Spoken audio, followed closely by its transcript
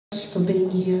for being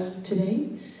here today.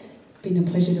 It's been a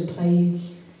pleasure to play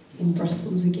in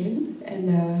Brussels again.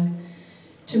 And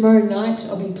tomorrow night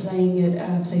I'll be playing at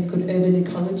a place called Urban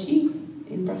Ecology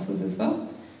in Brussels as well.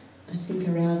 I think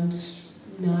around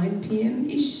 9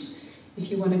 p.m-ish. If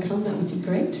you want to come, that would be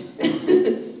great.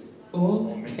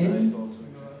 Or 10.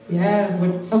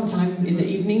 Yeah, sometime in the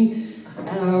evening.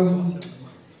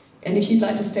 And if you'd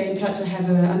like to stay in touch, I have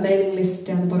a mailing list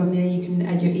down the bottom there. You can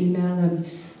add your email and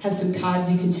have some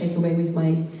cards you can take away with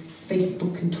my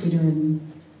Facebook and Twitter and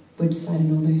website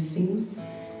and all those things.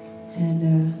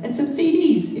 And some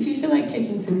CDs, if you feel like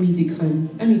taking some music home.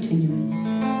 Only €10.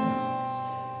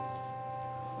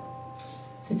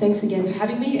 So thanks again for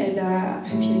having me, and I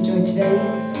hope you enjoyed today.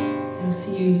 And I'll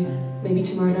see you maybe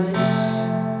tomorrow night.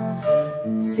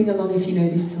 Sing along if you know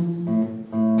this song.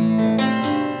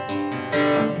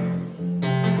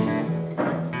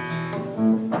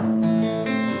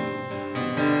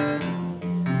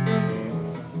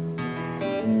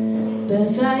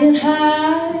 Birds flying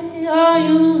high, oh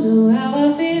you know how I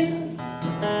feel.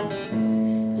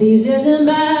 Leaves drifting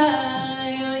by,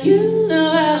 oh you know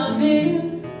how I feel.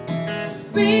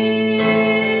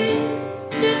 Breeze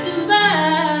drifting by,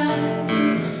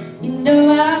 you know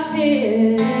how I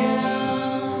feel.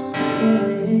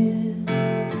 Yeah.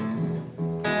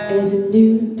 It's a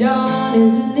new dawn,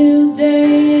 it's a new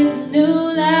day, it's a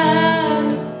new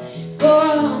life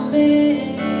for me,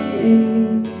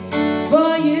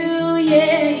 for you.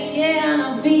 Yeah, and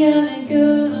I'm feeling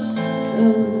good.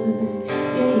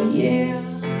 Yeah,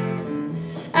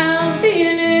 I'm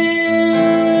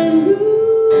feeling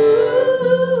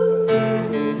good.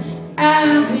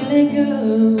 I'm feeling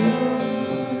good.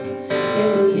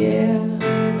 Yeah,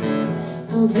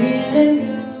 I'm feeling good.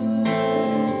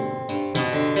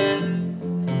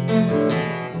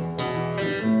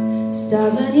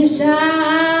 Stars when you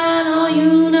shine, oh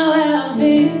you know how I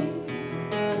feel.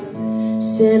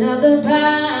 Scent of the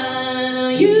pine, oh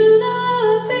you know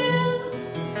how I feel.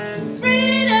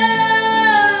 Freedom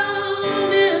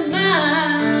is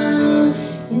mine,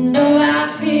 you know how I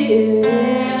feel.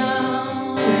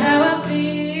 How I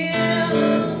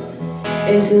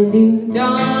feel. It's a new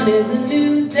dawn, it's a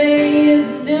new day, it's a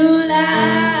new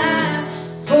life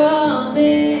for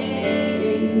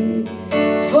me,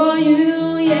 for you.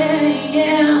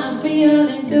 Yeah, I'm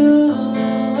feeling good.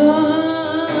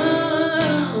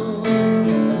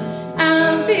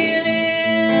 I'm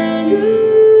feeling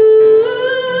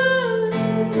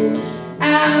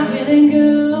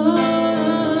good.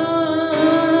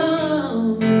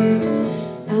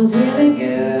 I'm feeling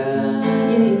good.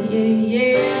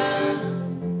 Yeah.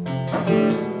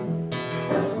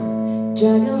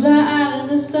 Dragonfly out in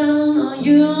the sun, oh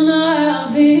you know how I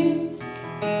feel.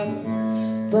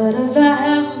 Butterfly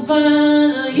having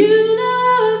fun, oh you know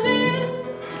how I feel.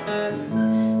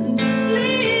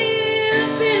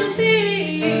 Sleep in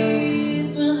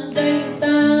peace when the day's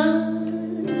done,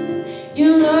 you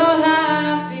know how.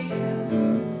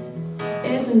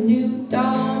 It's a new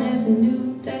dawn, it's a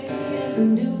new day, it's a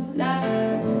new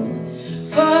life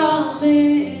for me,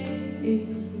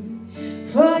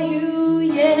 for you.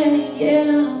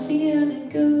 Yeah, I'm feeling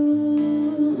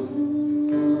good.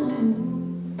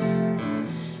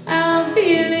 I'm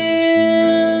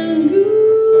feeling good.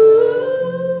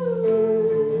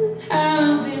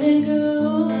 I'm feeling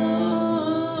good.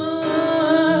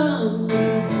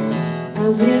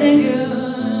 I'm feeling good.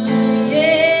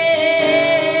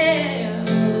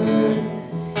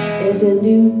 It's a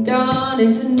new dawn,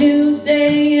 it's a new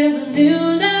day, it's a new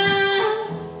life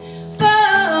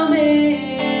for me,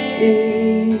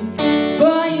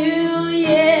 for you.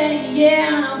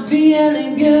 Yeah, and I'm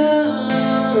feeling good.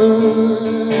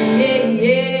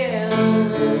 Yeah,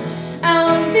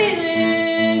 I'm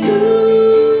feeling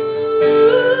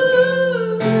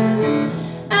good.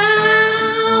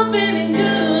 I'm feeling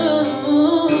good.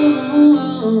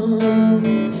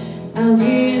 I'm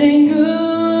feeling